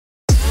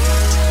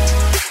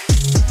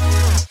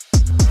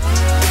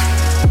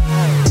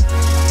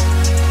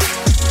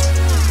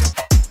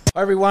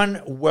Hi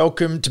everyone,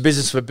 welcome to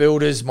Business for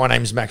Builders. My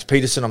name is Max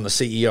Peterson. I'm the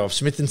CEO of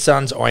Smith &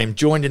 Sons. I am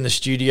joined in the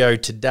studio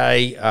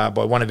today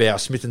by one of our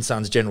Smith &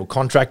 Sons general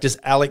contractors.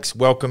 Alex,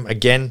 welcome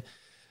again.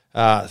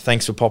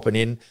 Thanks for popping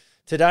in.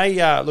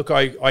 Today,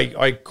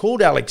 I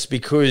called Alex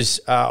because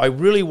I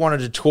really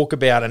wanted to talk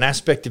about an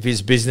aspect of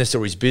his business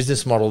or his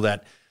business model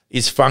that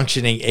is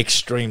functioning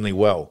extremely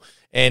well.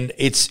 And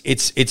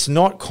it's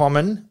not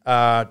common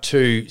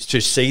to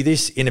see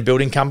this in a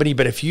building company,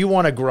 but if you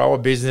want to grow a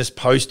business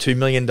post $2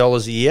 million a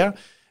year,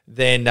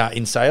 then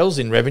in sales,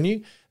 in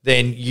revenue,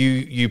 then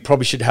you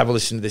probably should have a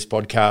listen to this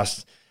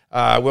podcast.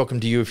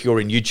 Welcome to you if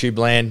you're in YouTube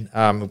land.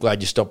 I'm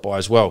glad you stopped by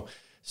as well.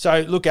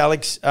 So, look,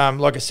 Alex,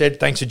 like I said,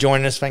 thanks for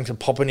joining us. Thanks for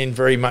popping in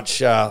very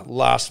much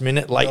last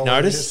minute, late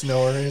notice.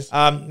 No worries.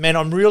 Man,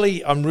 I'm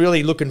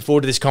really looking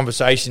forward to this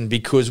conversation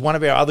because one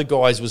of our other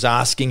guys was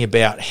asking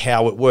about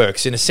how it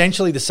works. And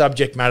essentially the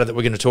subject matter that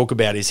we're going to talk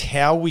about is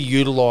how we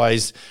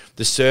utilize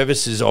the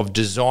services of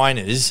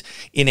designers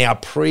in our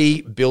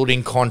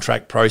pre-building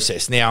contract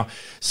process. Now,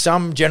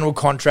 some general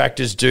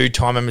contractors do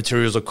time and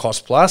materials or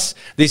cost plus.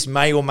 This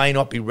may or may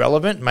not be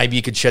relevant. Maybe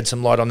you could shed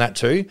some light on that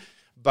too.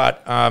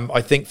 But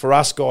I think for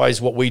us guys,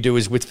 what we do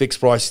is with fixed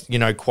price,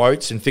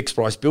 quotes and fixed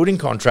price building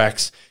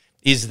contracts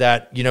is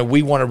that,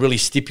 we want to really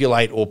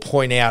stipulate or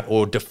point out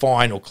or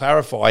define or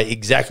clarify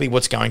exactly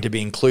what's going to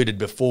be included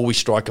before we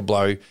strike a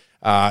blow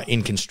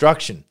in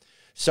construction.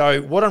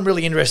 So what I'm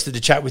really interested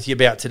to chat with you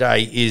about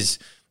today is,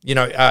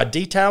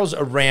 details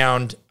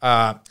around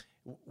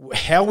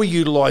how we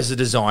utilize the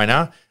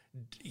designer,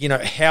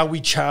 how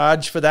we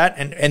charge for that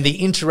and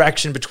the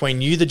interaction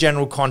between you, the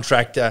general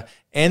contractor,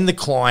 and the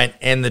client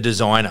and the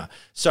designer.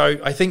 So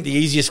I think the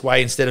easiest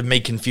way, instead of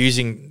me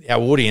confusing our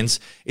audience,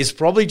 is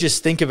probably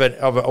just think of it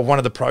of one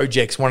of the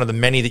projects, one of the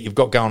many that you've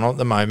got going on at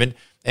the moment,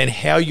 and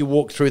how you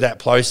walk through that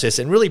process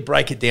and really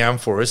break it down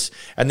for us.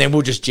 And then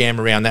we'll just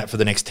jam around that for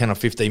the next 10 or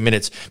 15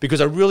 minutes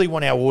because I really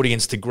want our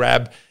audience to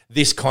grab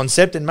this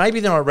concept. And maybe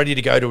they're not ready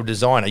to go to a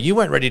designer. You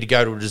weren't ready to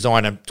go to a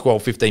designer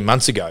 12, 15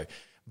 months ago,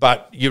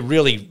 but you're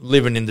really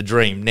living in the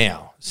dream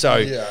now.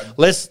 So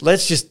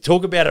let's just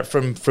talk about it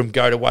from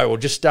go to way. We'll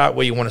just start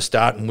where you want to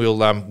start, and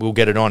we'll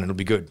get it on. It'll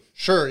be good.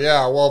 Sure.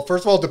 Yeah. Well,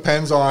 first of all, it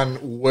depends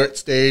on what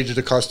stage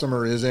the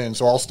customer is in.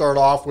 So I'll start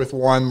off with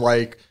one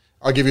like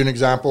I'll give you an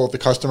example. If the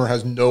customer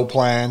has no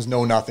plans,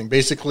 no nothing,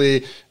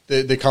 basically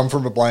they come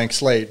from a blank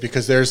slate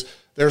because there's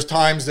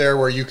times there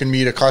where you can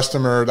meet a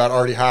customer that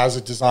already has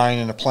a design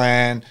and a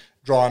plan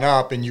drawn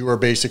up, and you are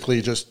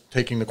basically just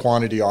taking the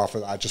quantity off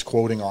of that, just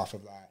quoting off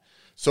of that.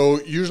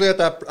 So usually at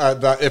that,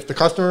 if the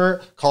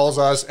customer calls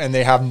us and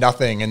they have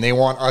nothing and they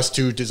want us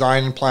to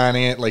design and plan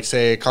it, like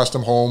say a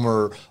custom home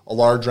or a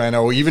large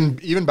reno,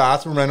 even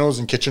bathroom renos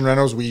and kitchen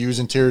renos, we use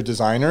interior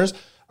designers.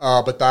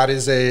 But that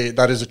is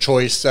a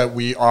choice that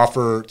we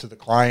offer to the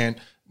client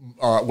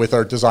with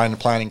our design and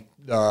planning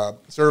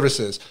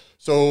services.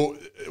 So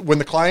when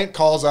the client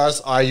calls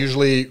us, I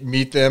usually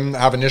meet them,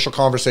 have initial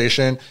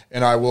conversation,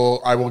 and I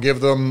will give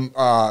them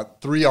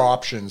 3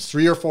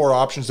 or 4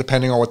 options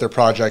depending on what their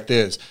project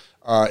is.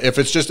 If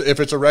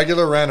it's a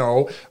regular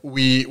reno,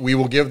 we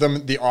will give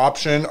them the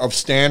option of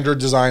standard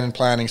design and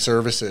planning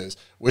services,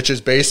 which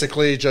is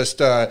basically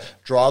just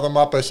draw them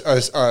up a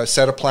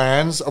set of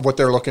plans of what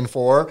they're looking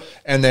for,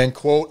 and then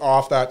quote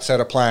off that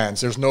set of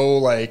plans. There's no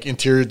like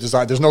interior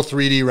design, there's no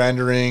 3D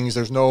renderings,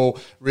 there's no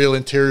real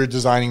interior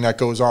designing that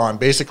goes on.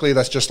 Basically,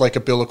 that's just like a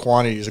bill of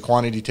quantities, a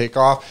quantity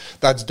takeoff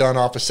that's done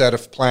off a set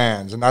of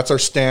plans, and that's our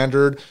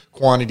standard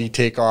quantity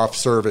takeoff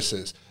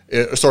services.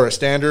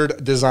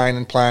 Standard design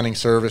and planning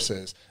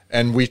services.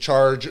 And we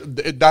charge,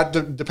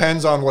 that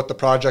depends on what the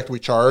project we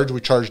charge. We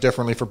charge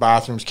differently for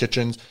bathrooms,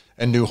 kitchens,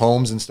 and new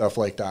homes and stuff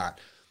like that.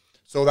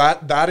 So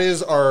that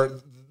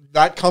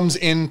comes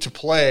into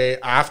play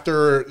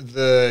after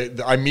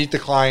I meet the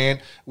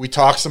client, we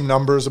talk some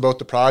numbers about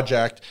the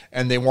project,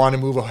 and they want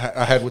to move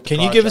ahead with the project.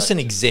 Can you give us an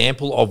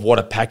example of what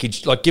a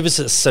package, like give us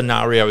a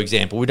scenario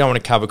example? We don't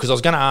want to cover, because I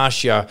was going to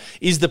ask you,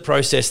 is the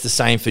process the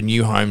same for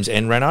new homes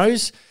and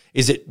renos?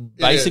 Is it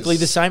basically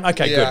the same?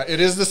 Okay, good. Yeah, it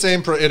is the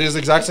same. It is the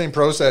exact same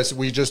process.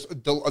 We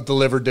just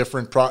deliver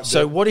different.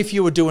 So what if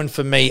you were doing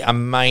for me a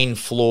main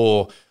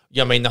floor,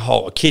 the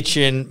whole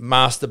kitchen,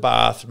 master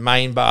bath,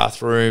 main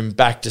bathroom,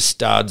 back to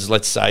studs,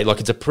 let's say,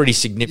 like it's a pretty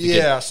significant,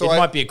 it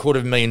might be a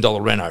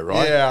 $250,000 reno,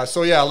 right? Yeah.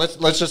 So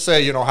let's just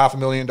say,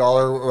 $500,000,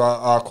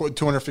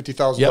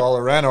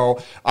 $250,000 reno.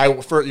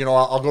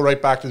 I'll go right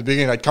back to the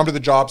beginning. I'd come to the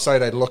job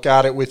site, I'd look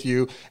at it with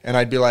you, and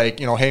I'd be like,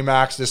 hey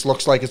Max, this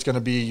looks like it's going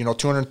to be,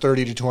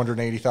 $230,000 to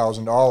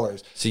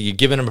 $280,000. So you're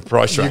giving them a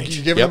price range.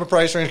 You're giving them a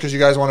price range because you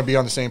guys want to be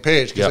on the same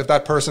page. Because if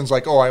that person's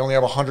like, I only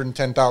have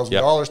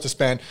 $110,000 to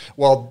spend,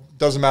 well,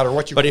 doesn't matter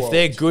what you quote. But if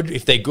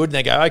they're good and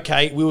they go,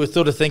 okay, we were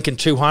sort of thinking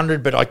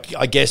 200, but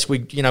I guess we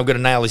got to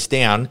nail this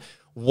down.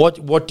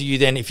 What do you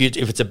then, if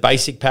it's a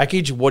basic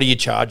package, what do you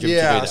charge them to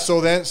do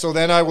that? So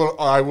then I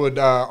would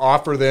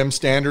offer them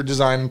standard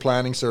design and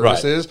planning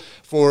services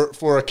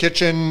for a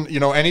kitchen.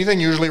 Anything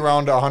usually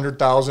around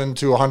 $100,000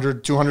 to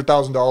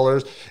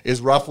 $200,000 is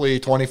roughly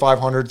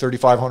 $2,500,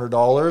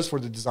 $3,500 for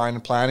the design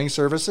and planning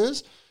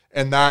services.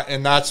 and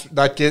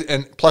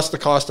plus the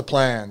cost of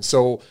plans.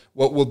 So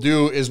what we'll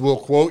do is we'll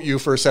quote you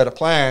for a set of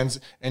plans,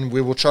 and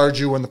we will charge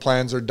you when the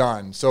plans are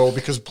done. So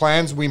because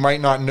plans we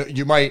might not know,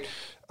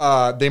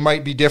 they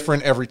might be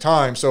different every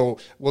time. So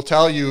we'll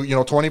tell you,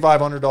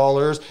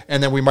 $2,500,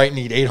 and then we might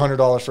need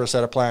 $800 for a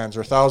set of plans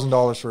or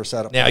 $1,000 for a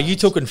set of plans. Now, are you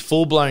talking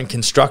full-blown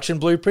construction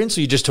blueprints, or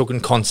are you just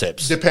talking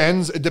concepts?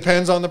 It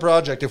depends on the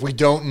project. If we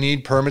don't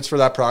need permits for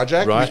that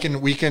project,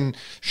 right, we can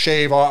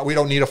shave off. We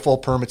don't need a full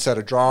permit set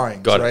of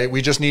drawings, right?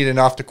 We just need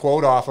enough to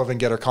quote off of and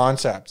get our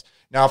concepts.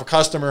 Now, if a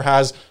customer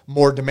has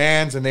more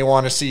demands and they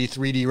want to see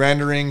 3D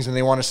renderings and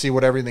they want to see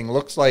what everything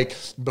looks like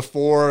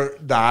before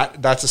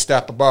that, that's a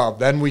step above.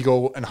 Then we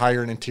go and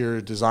hire an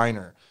interior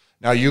designer.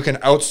 Now, you can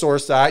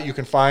outsource that. You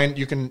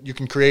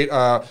can create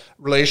a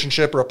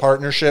relationship or a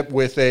partnership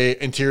with a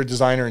interior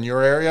designer in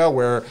your area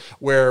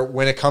where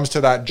when it comes to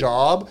that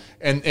job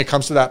and it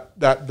comes to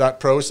that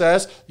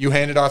process, you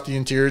hand it off to the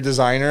interior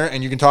designer,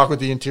 and you can talk with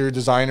the interior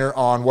designer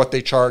on what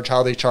they charge,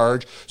 how they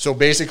charge. So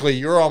basically,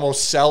 you're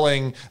almost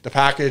selling the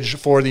package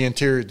for the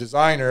interior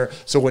designer.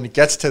 So when it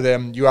gets to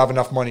them, you have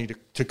enough money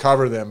to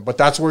cover them. But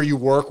that's where you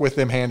work with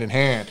them hand in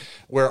hand,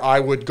 where I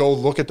would go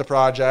look at the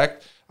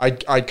project.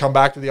 I'd come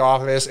back to the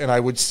office and I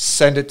would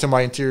send it to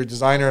my interior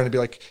designer and I'd be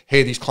like,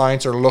 hey, these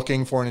clients are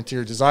looking for an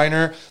interior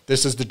designer.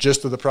 This is the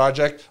gist of the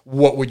project.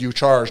 What would you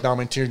charge? Now,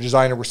 my interior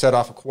designer would set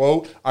off a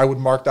quote. I would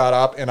mark that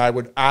up and I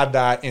would add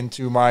that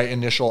into my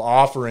initial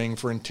offering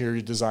for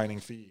interior designing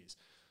fees.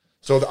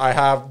 So I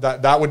have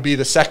that would be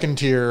the second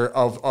tier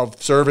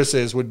of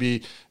services, would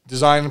be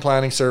design and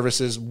planning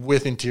services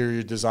with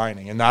interior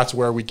designing. And that's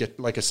where we get,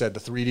 like I said, the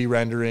 3D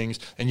renderings,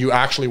 and you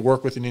actually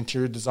work with an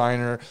interior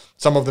designer.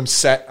 Some of them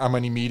set how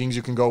many meetings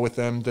you can go with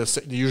them. They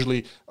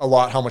usually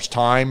allot how much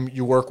time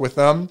you work with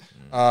them.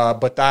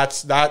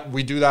 But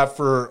we do that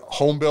for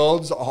home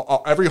builds.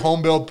 Every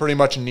home build pretty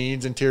much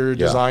needs interior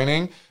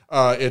designing.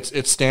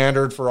 It's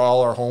standard for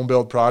all our home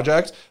build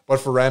projects, but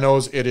for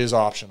renos, it is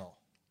optional.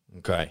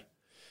 Okay.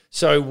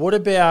 So what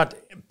about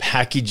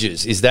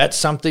packages? Is that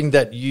something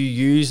that you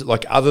use,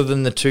 like other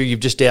than the two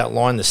you've just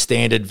outlined, the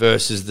standard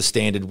versus the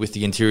standard with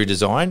the interior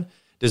design?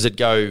 Does it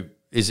go,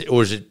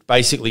 or is it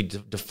basically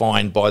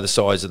defined by the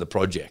size of the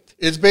project?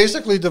 It's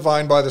basically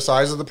defined by the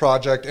size of the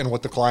project and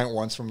what the client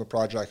wants from the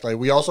project. Like,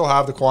 we also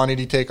have the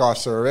quantity takeoff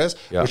service,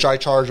 which I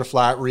charge a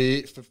flat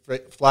rate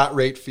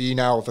fee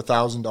now of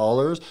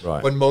 $1,000.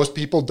 Right. But most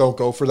people don't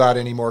go for that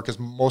anymore because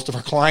most of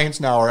our clients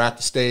now are at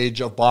the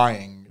stage of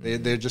buying.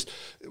 They're just...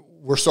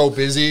 We're so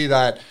busy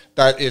that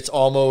it's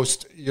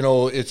almost,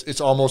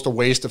 it's almost a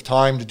waste of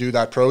time to do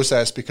that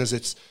process, because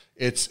it's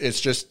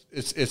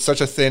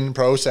such a thin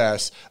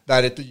process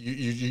that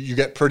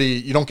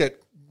you don't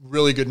get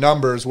really good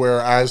numbers,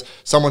 whereas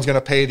someone's going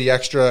to pay the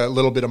extra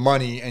little bit of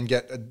money and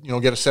get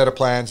a set of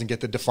plans and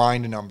get the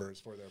defined numbers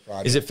for their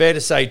project. Is it fair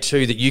to say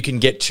too that you can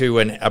get to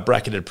a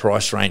bracketed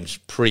price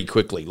range pretty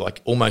quickly,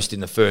 like almost in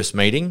the first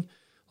meeting?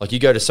 Like, you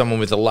go to someone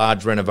with a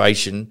large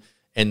renovation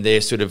and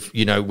they're sort of,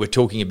 we're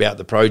talking about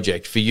the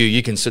project. For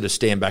you can sort of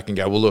stand back and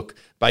go, well, look,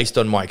 based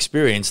on my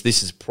experience,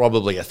 this is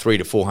probably a $300,000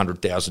 to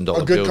 $400,000 bill.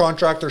 A good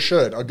contractor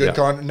should.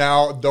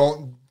 Now,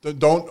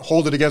 don't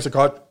hold it against a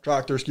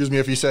contractor,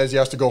 if he says he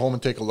has to go home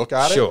and take a look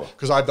at it.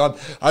 Because I've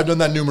done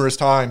that numerous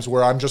times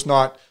where I'm just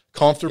not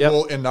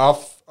comfortable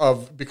enough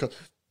because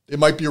it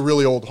might be a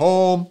really old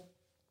home.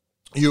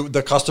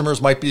 The customers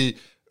might be...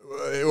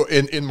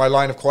 In my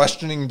line of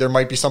questioning, there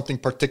might be something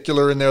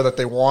particular in there that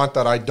they want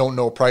that I don't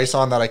know a price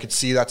on, that I could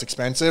see that's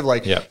expensive.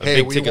 Like,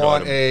 hey, we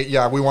want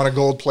a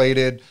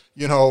gold-plated,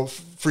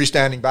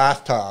 freestanding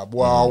bathtub.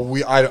 Well,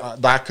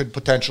 that could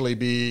potentially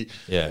be,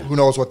 who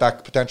knows what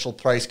that potential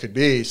price could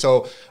be.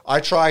 So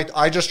I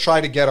just try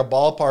to get a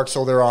ballpark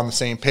so they're on the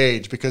same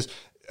page, because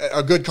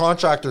a good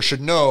contractor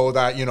should know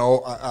that,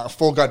 a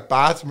full gut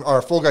bath or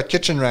a full gut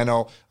kitchen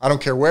reno, I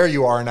don't care where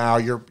you are now,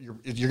 you're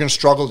going to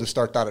struggle to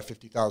start that at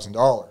 $50,000.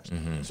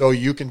 Mm-hmm. So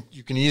you can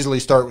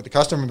easily start with the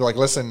customer and be like,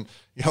 listen,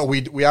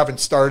 we haven't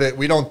started,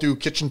 we don't do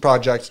kitchen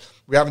projects.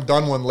 We haven't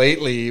done one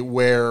lately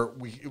where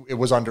it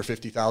was under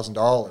 $50,000,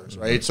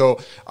 mm-hmm. right? So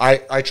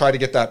I try to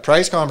get that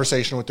price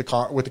conversation with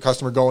the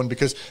customer going,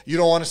 because you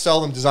don't want to sell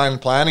them design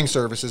and planning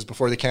services if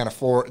they can't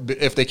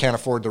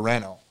afford the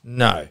reno.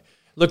 No.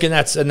 Look, and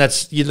that's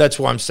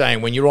why I'm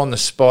saying, when you're on the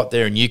spot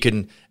there and you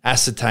can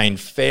ascertain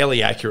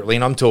fairly accurately,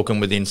 and I'm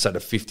talking within sort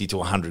of 50 to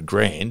 100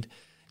 grand,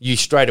 you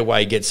straight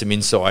away get some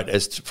insight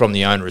from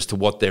the owner as to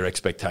what their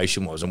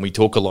expectation was. And we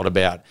talk a lot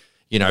about,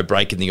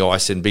 breaking the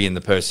ice and being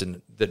the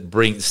person that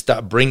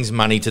brings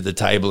money to the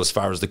table as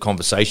far as the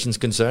conversation's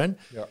concerned.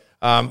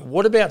 Yeah.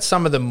 What about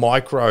some of the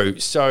micro?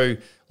 So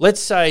let's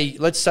say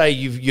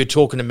you're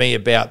talking to me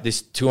about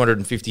this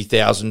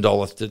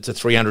 $250,000 to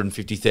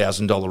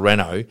 $350,000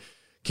 reno.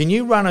 Can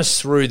you run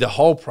us through the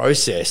whole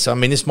process? I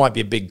mean, this might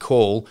be a big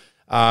call,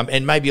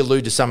 and maybe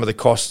allude to some of the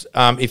costs.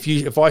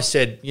 If I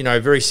said,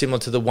 very similar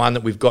to the one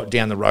that we've got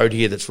down the road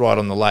here that's right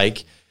on the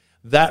lake,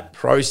 that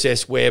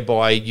process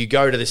whereby you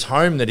go to this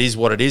home that is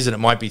what it is, and it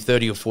might be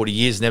 30 or 40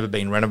 years, never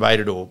been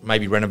renovated, or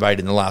maybe renovated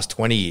in the last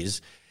 20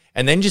 years,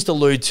 and then just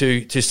allude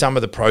to some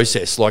of the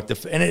process, like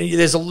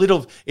there's a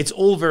little.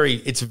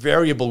 It's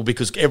variable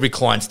because every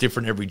client's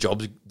different, every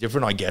job's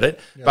different. I get it,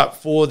 but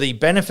for the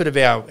benefit of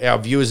our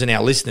viewers and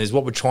our listeners,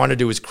 what we're trying to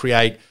do is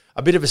create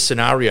a bit of a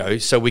scenario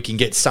so we can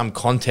get some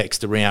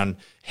context around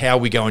how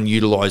we go and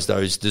utilize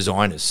those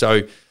designers.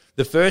 So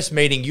the first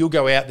meeting, you'll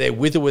go out there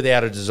with or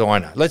without a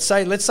designer. Let's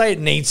say it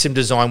needs some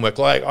design work.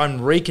 Like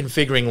I'm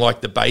reconfiguring like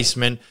the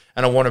basement,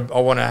 and I want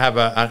to have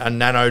a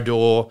nano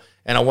door,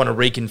 and I want to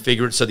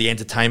reconfigure it so the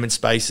entertainment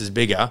space is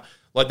bigger.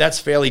 Like that's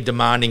fairly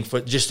demanding for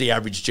just the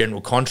average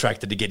general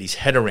contractor to get his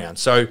head around.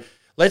 So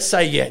let's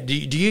say, do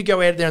you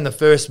go out there in the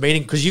first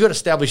meeting, because you got to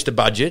establish the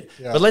budget,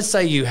 but let's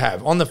say you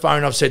have. On the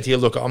phone, I've said to you,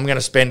 look, I'm going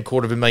to spend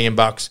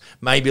 $250,000,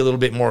 maybe a little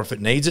bit more if it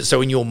needs it.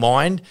 So in your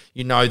mind,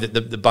 you know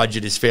that the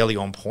budget is fairly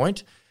on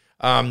point.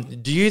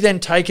 Do you then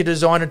take a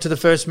designer to the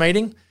first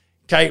meeting?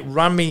 Okay,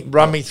 run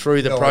me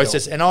through the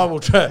process, and I will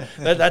try.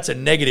 That's a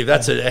negative.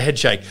 That's a head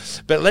shake.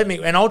 But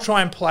I'll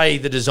try and play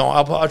the design.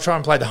 I'll try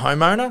and play the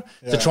homeowner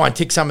to try and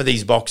tick some of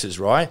these boxes,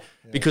 right?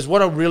 Because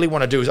what I really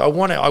want to do is I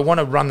want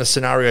to run the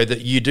scenario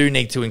that you do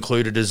need to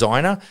include a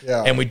designer,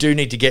 and we do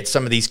need to get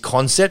some of these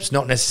concepts,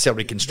 not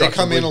necessarily construction. They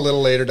come in a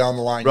little later down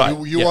the line. Right.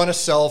 You want to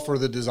sell for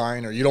the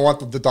designer. You don't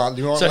want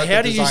So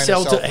how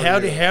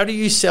do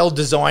you sell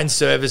design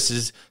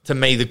services to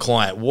me, the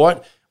client?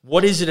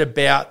 What is it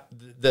about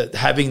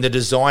having the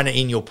designer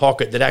in your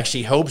pocket that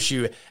actually helps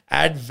you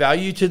add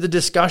value to the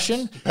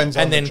discussion and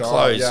then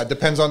close? Yeah, it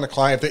depends on the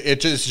client.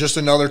 It's just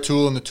another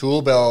tool in the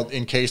tool belt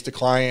in case the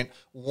client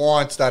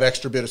wants that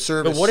extra bit of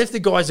service. But what if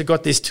the guys have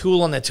got this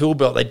tool on their tool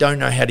belt, they don't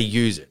know how to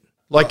use it?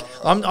 Like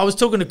I was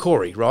talking to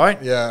Corey,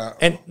 right? Yeah.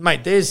 And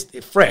mate, there's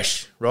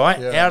fresh, right?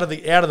 Yeah. Out of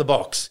the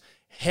box.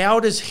 How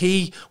does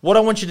he? What I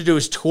want you to do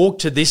is talk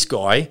to this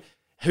guy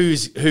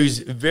who's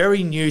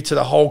very new to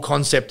the whole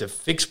concept of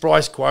fixed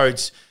price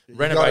quotes.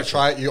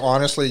 Renovation.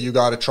 You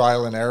got to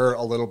trial and error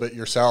a little bit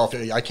yourself.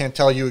 I can't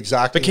tell you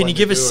exactly. But can you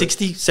give us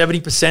 60,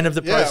 70% of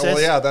the process?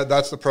 Well, yeah,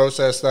 that's the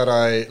process that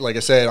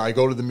I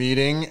go to the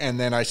meeting, and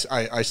then I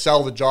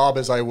sell the job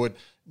as I would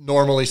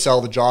normally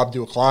sell the job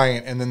to a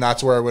client, and then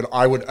that's where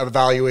I would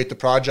evaluate the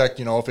project.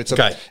 You know, if it's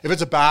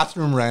a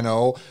bathroom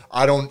reno,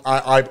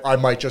 I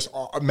might just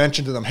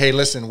mention to them, hey,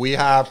 listen, we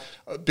have,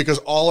 because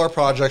all our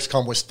projects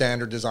come with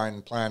standard design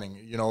and planning,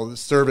 you know, the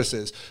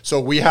services. So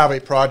we have a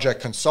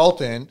project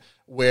consultant,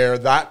 where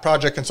that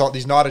project consultant,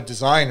 he's not a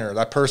designer.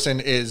 That person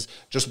is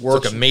just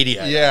works like a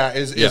mediator. Yeah,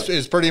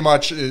 is pretty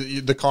much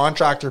the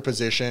contractor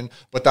position,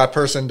 but that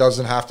person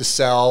doesn't have to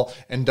sell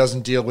and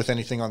doesn't deal with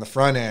anything on the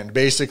front end.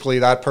 Basically,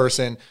 that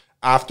person,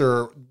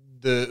 after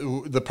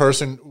the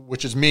person,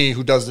 which is me,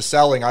 who does the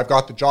selling, I've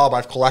got the job,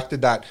 I've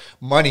collected that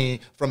money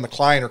from the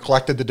client or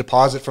collected the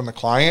deposit from the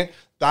client.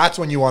 That's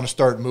when you want to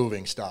start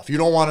moving stuff. You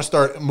don't want to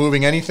start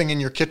moving anything in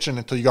your kitchen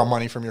until you got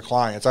money from your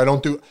clients. I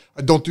don't do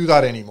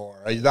that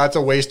anymore. That's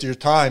a waste of your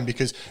time,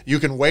 because you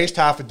can waste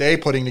half a day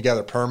putting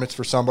together permits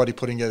for somebody,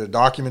 putting together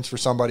documents for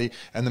somebody,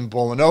 and then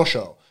pull a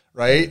no-show,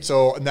 right?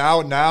 So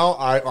now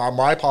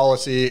my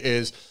policy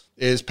is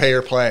pay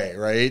or play,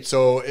 right?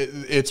 So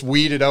it's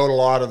weeded out a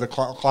lot of the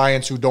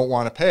clients who don't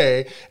want to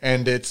pay,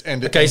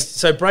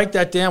 so break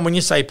that down. When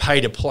you say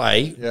pay to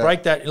play,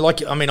 break that.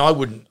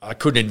 I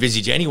couldn't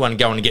envisage anyone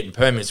going and getting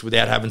permits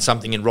without having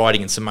something in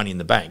writing and some money in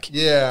the bank.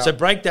 Yeah. So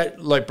break that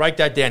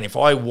down. If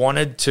I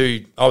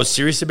was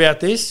serious about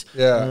this,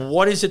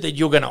 what is it that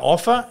you're going to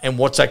offer, and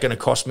what's that going to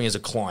cost me as a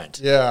client?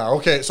 Yeah.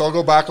 Okay. So I'll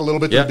go back a little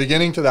bit to the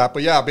beginning to that,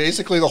 but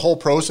basically the whole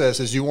process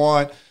is you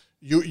want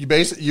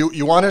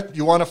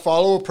to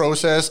follow a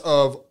process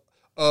of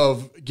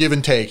give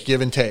and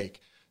take.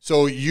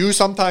 So you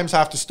sometimes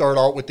have to start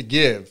out with the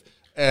give,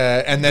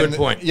 and then good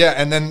point.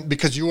 And then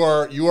because you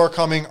are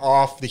coming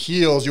off the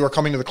heels, you are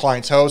coming to the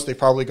client's house. They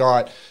probably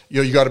got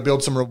you got to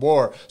build some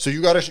rapport. So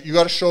you got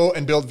to show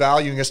and build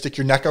value. You got to stick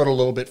your neck out a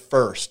little bit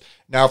first.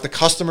 Now, if the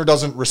customer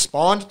doesn't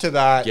respond to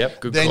that,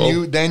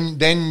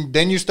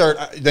 then you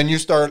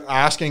start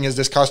asking, is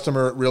this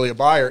customer really a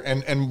buyer?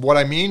 And what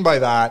I mean by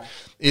that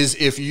is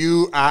if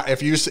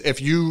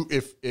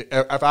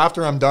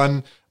after I'm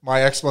done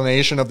my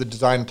explanation of the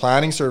design and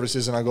planning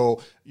services, and I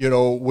go,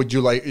 would you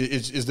like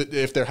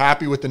if they're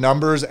happy with the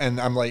numbers, and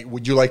I'm like,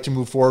 would you like to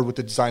move forward with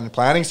the design and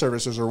planning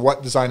services, or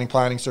what design and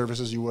planning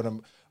services you would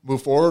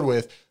move forward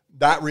with?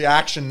 That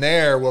reaction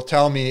there will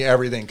tell me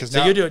everything.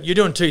 So you're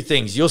doing two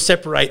things. You're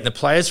separating the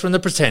players from the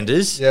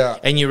pretenders,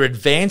 and you're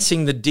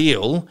advancing the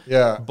deal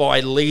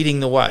by leading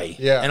the way.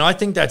 Yeah. And I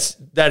think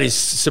that is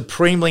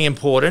supremely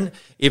important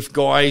if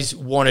guys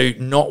want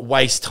to not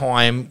waste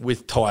time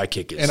with tire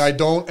kickers. And I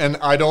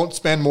don't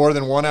spend more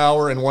than 1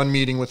 hour in one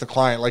meeting with a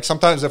client. Like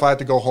sometimes if I have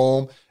to go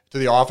home to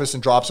the office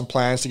and drop some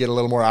plans to get a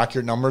little more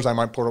accurate numbers, I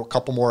might put a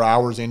couple more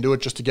hours into it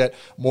just to get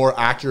more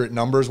accurate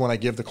numbers when I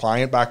give the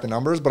client back the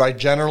numbers. But I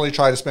generally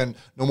try to spend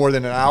no more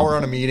than an hour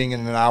on a meeting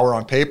and an hour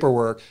on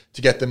paperwork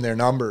to get them their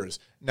numbers.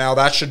 Now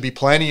that should be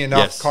plenty enough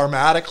Yes.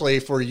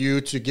 karmatically for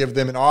you to give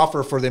them an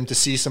offer for them to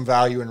see some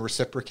value and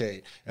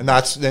reciprocate. And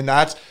that's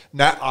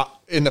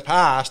in the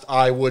past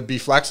I would be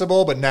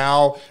flexible, but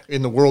now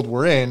in the world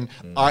we're in,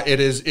 it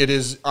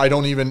is I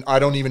don't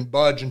even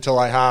budge until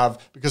I have,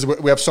 because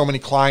we have so many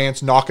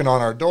clients knocking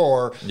on our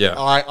door. Yeah.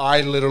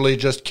 I literally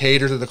just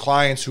cater to the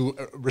clients who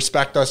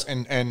respect us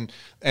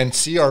and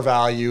see our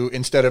value,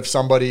 instead of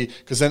somebody,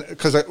 because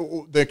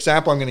the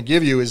example I'm going to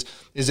give you is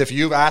if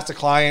you've asked a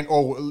client,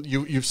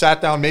 you've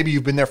sat down, maybe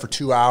you've been there for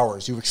 2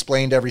 hours, you've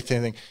explained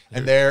everything,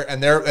 and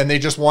they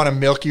just want to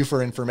milk you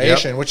for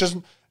information, which is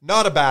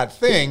not a bad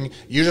thing.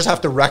 You just have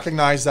to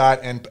recognize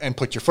that and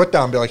put your foot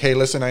down and be like, hey,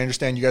 listen, I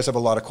understand you guys have a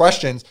lot of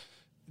questions.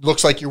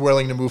 Looks like you're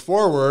willing to move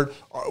forward.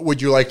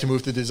 Would you like to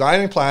move to the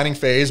design and planning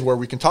phase where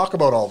we can talk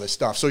about all this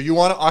stuff? So you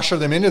want to usher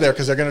them into there,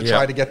 because they're going to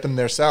try to get them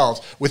themselves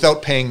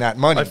without paying that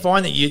money. I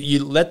find that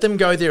you let them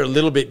go there a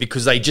little bit,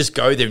 because they just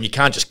go there and you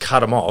can't just cut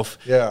them off.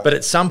 Yeah. But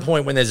at some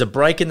point when there's a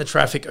break in the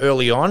traffic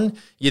early on,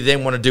 you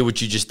then want to do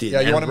what you just did.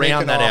 Yeah, you and want to make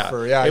round an that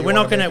offer. out. Yeah, we're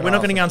not going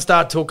to go and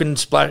start talking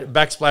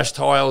backsplash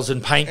tiles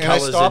and paint And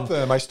colors.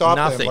 I stop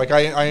nothing. them.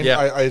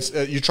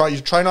 Like you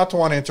try not to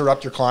want to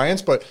interrupt your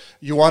clients, but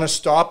you want to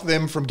stop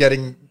them from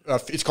getting.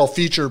 It's called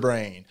feature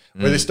brain,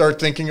 where they start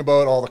thinking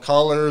about all the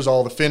colors,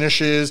 all the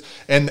finishes,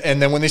 and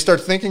then when they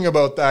start thinking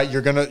about that,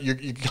 you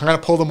kind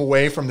of pull them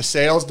away from the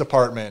sales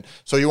department.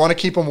 So you want to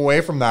keep them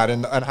away from that.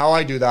 And how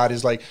I do that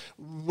is like,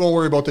 don't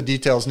worry about the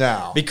details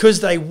now,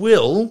 because they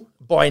will,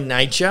 by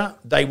nature,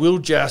 they will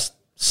just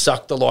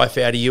suck the life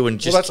out of you and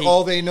just. Well, that's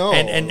all they know.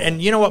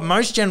 And you know what?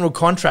 Most general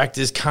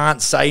contractors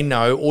can't say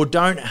no, or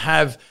don't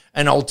have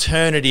an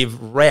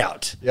alternative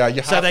route.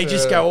 Yeah, so they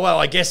just go, well,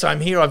 I guess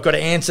I'm here. I've got to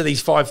answer these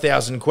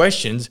 5,000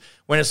 questions.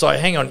 When it's like,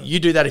 hang on,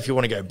 you do that if you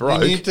want to go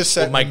broke. You need to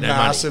set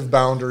massive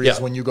boundaries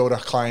when you go to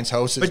clients'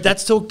 houses. But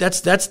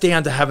that's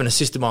down to having a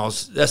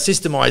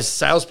systemized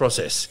sales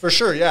process. For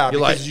sure, yeah,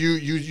 because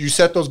you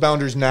set those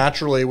boundaries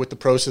naturally with the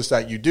process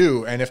that you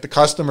do. And if the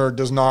customer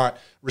does not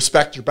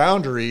respect your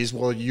boundaries,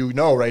 well,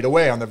 right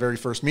away on the very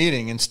first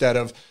meeting, instead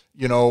of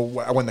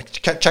when the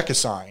check is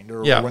signed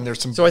or when there's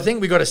some. So I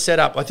think we got to set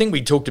up. I think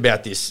we talked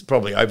about this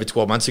probably over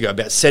 12 months ago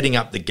about setting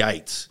up the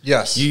gates.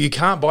 Yes, you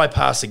can't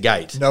bypass a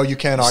gate. No, you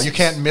cannot. You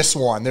can't miss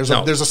one. There's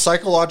a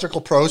psychological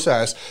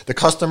process the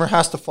customer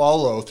has to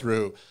follow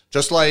through.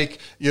 Just like,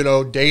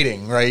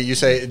 dating, right? You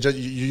say,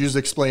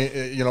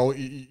 you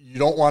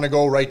don't want to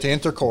go right to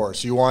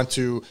intercourse. You want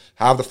to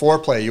have the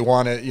foreplay. You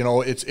want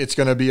to, it's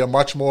going to be a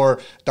much more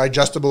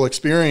digestible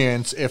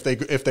experience if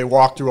they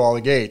walk through all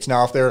the gates.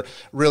 Now, if they're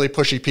really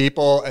pushy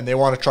people and they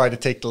want to try to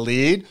take the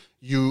lead,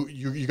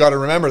 you got to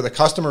remember the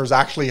customer is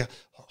actually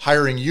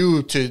hiring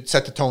you to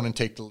set the tone and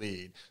take the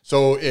lead.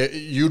 So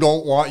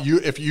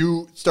if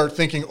you start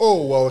thinking,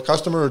 oh, well, the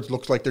customer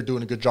looks like they're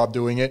doing a good job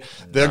doing it,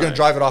 they're going to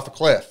drive it off a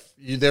cliff.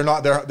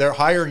 They're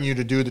hiring you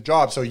to do the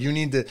job. So you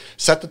need to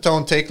set the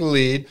tone, take the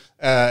lead,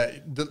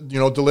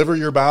 deliver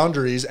your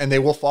boundaries, and they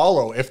will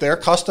follow. If they're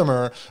a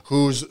customer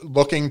who's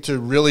looking to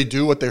really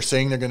do what they're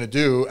saying they're going to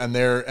do, and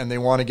they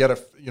want to get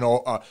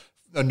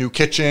a new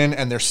kitchen,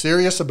 and they're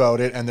serious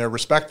about it, and they're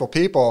respectful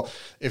people,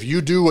 if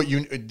you do what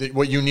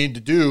you need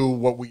to do,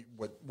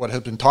 what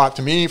has been taught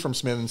to me from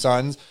Smith &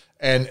 Sons,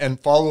 and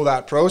follow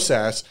that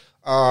process,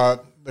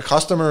 the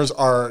customers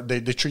they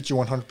treat you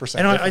 100%.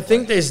 And I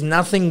think there's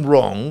nothing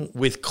wrong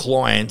with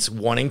clients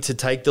wanting to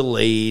take the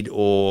lead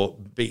or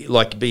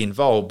be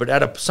involved, but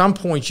at some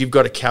point you've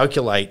got to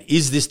calculate,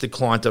 is this the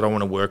client that I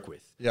want to work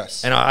with?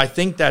 Yes. And I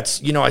think that's,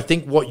 I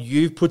think what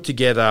you've put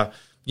together,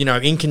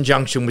 in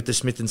conjunction with the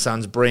Smith &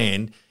 Sons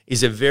brand,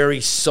 is a very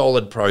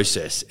solid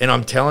process. And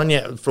I'm telling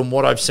you, from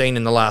what I've seen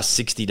in the last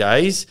 60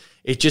 days,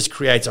 it just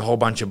creates a whole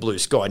bunch of blue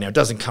sky. Now, it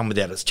doesn't come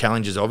without its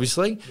challenges,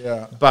 obviously.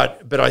 Yeah.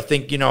 But I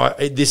think,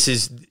 this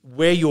is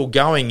where you're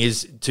going,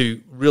 is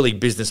to really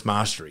business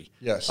mastery.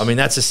 Yes. I mean,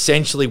 that's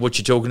essentially what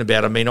you're talking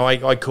about. I mean,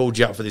 I called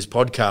you up for this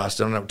podcast.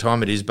 I don't know what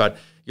time it is, but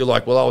you're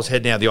like, well, I was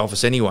heading out of the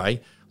office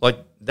anyway. Like,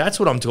 that's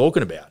what I'm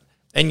talking about.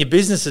 And your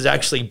business is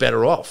actually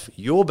better off.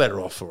 You're better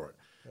off for it.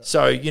 Yeah.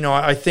 So,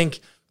 I think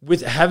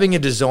with having a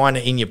designer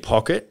in your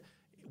pocket,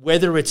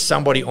 whether it's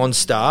somebody on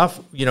staff,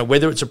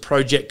 whether it's a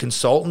project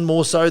consultant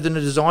more so than a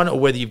designer, or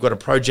whether you've got a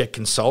project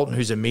consultant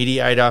who's a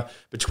mediator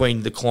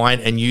between the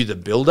client and you, the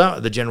builder,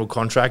 the general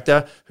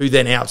contractor, who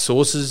then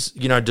outsources,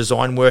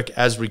 design work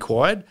as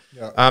required.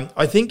 Yeah.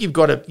 I think you've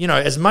got to,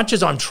 as much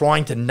as I'm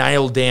trying to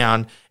nail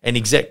down an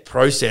exact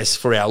process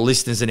for our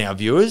listeners and our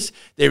viewers,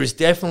 there is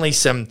definitely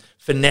some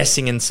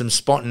finessing and some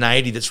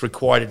spontaneity that's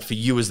required for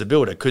you as the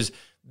builder, because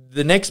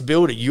the next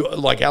builder, you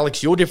like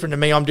Alex, you're different to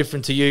me, I'm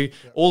different to you.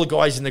 Yeah. All the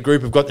guys in the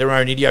group have got their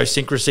own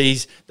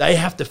idiosyncrasies. They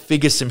have to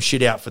figure some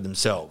shit out for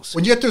themselves.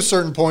 When you get to a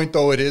certain point,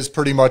 though, it is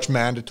pretty much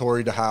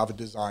mandatory to have a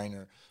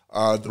designer.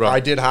 Right. I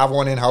did have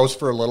one in-house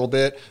for a little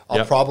bit.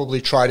 I'll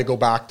probably try to go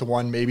back to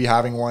one, maybe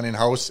having one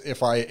in-house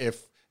if I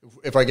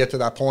get to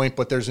that point.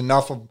 But there's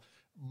enough of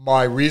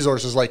my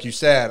resources, like you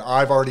said.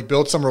 I've already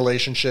built some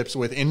relationships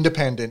with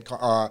independent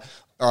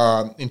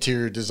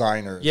interior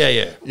designers.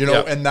 Yeah. You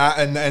know, and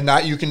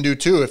that you can do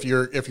too if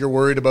you're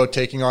worried about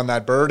taking on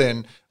that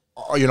burden,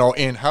 you know,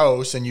 in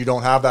house, and you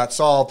don't have that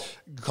solved.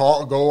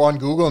 Go on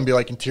Google and be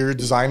like interior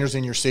designers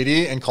in your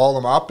city, and call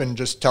them up and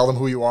just tell them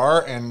who you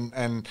are, and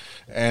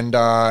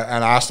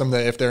ask them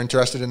that if they're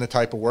interested in the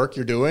type of work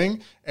you're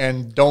doing,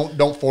 and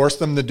don't force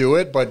them to do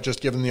it, but just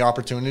give them the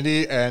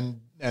opportunity, and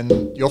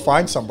you'll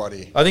find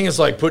somebody. I think it's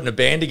like putting a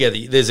band together.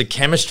 There's a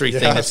chemistry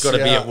thing that's got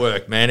to be at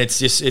work, man.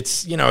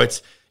 It's you know,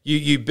 it's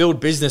you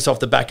build business off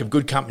the back of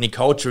good company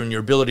culture and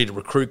your ability to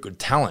recruit good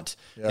talent.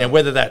 Yeah. And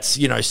whether that's,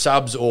 you know,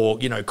 subs or,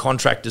 you know,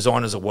 contract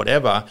designers or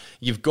whatever,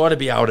 you've got to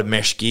be able to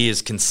mesh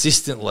gears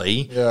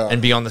consistently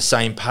and be on the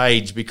same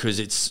page, because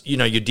it's, you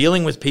know, you're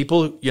dealing with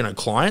people, you know,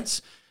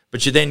 clients,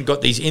 but you then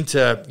got these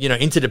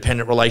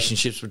interdependent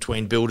relationships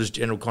between builders,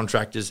 general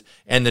contractors,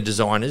 and the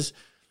designers.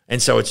 And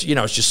so it's, you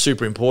know, it's just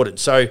super important.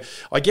 So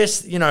I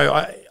guess, you know,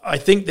 I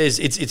think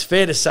it's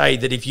fair to say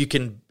that if you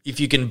can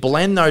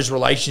blend those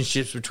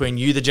relationships between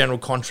you, the general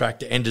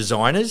contractor, and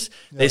designers,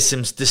 there's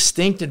some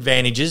distinct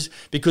advantages,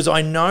 because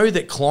I know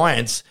that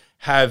clients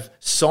have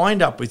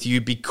signed up with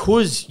you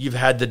because you've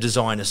had the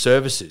designer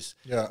services,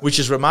 which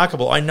is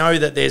remarkable. I know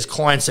that there's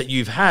clients that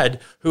you've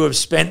had who have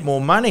spent more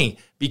money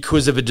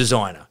because of a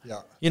designer.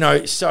 You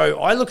know,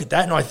 so I look at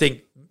that and I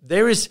think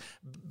there is.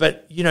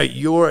 But, you know,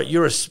 you're a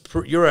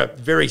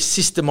very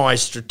systemized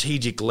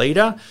strategic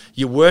leader.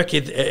 Your work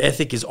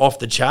ethic is off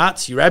the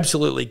charts. You're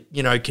absolutely,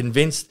 you know,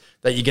 convinced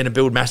that you're going to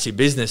build massive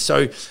business.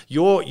 So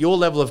your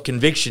level of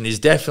conviction is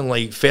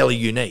definitely fairly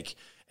unique.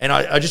 And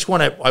I just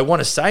want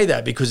to say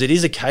that, because it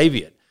is a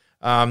caveat.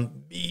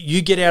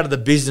 You get out of the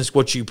business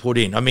what you put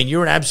in. I mean,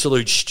 you're an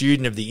absolute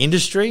student of the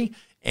industry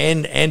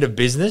and of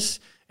business.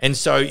 And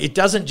so you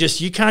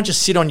can't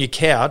just sit on your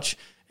couch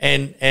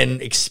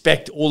and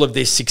expect all of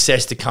this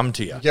success to come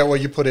to you. Get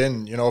what you put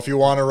in. You know, if you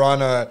want to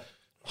run a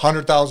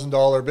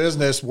 $100,000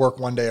 business, work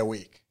 1 day a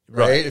week,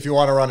 right? If you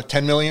want to run a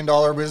 $10 million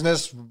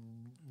business,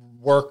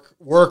 work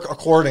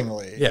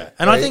accordingly. Yeah,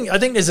 and right? I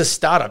think there's a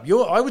startup.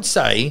 I would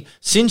say,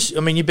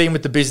 you've been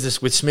with the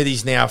business with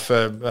Smithies now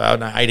for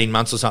 18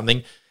 months or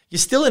something. You're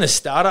still in a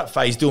startup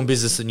phase doing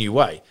business the new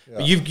way. Yeah.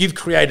 But you've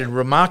created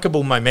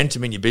remarkable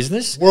momentum in your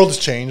business. The world has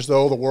changed,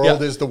 though. The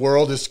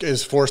world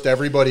is forced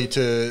everybody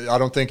to.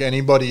 I think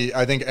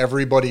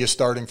everybody is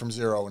starting from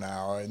zero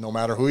now, no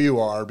matter who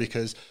you are,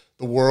 because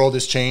the world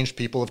has changed,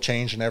 people have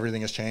changed, and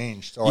everything has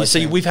changed. So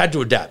we've had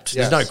to adapt.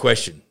 There's no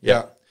question.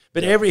 Yeah.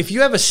 But if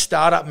you have a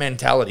startup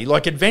mentality,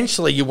 like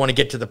eventually you want to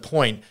get to the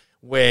point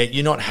where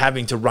you're not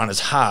having to run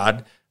as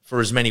hard for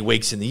as many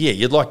weeks in the year.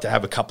 You'd like to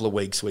have a couple of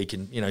weeks where you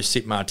can, you know,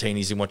 sip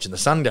martinis and watching the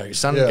sun go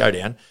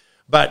down.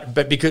 But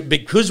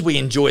because we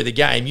enjoy the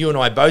game, you and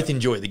I both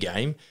enjoy the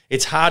game,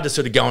 it's hard to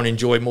sort of go and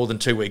enjoy more than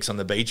 2 weeks on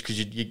the beach,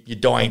 because you're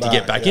dying to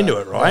get back into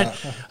it, right?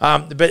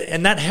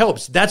 And that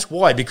helps. That's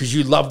why, because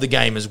you love the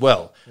game as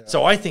well. Yeah.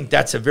 So I think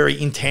that's a very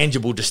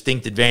intangible,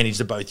 distinct advantage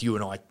that both you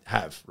and I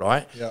have,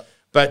 right? Yeah.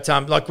 But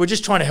we're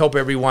just trying to help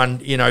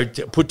everyone, you know,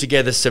 to put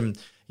together some,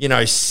 you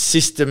know,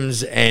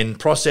 systems and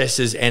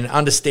processes, and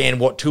understand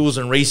what tools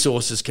and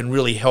resources can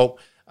really help,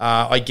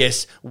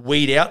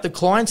 weed out the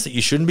clients that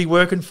you shouldn't be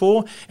working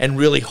for, and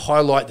really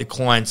highlight the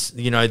clients,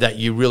 you know, that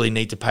you really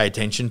need to pay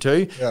attention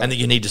to and that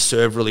you need to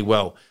serve really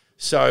well.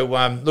 So,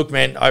 look,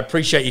 man, I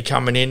appreciate you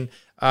coming in.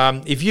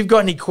 If you've got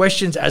any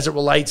questions as it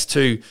relates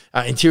to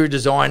interior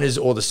designers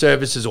or the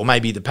services, or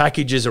maybe the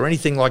packages or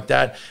anything like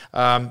that,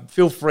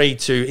 feel free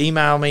to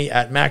email me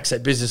at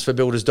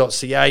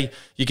max@businessforbuilders.ca.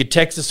 You could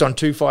text us on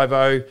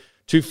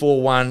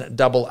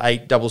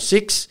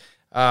 250-241-8866,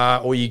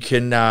 or you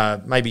can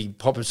maybe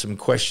pop us some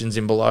questions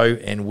in below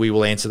and we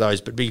will answer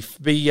those. But be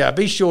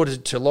sure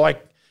to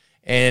like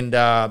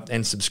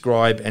and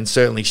subscribe, and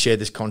certainly share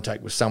this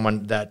contact with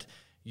someone that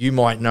you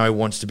might know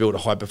wants to build a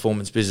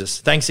high-performance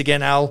business. Thanks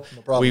again, Al.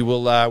 No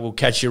problem. We'll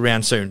catch you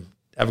around soon.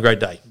 Have a great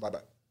day.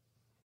 Bye-bye.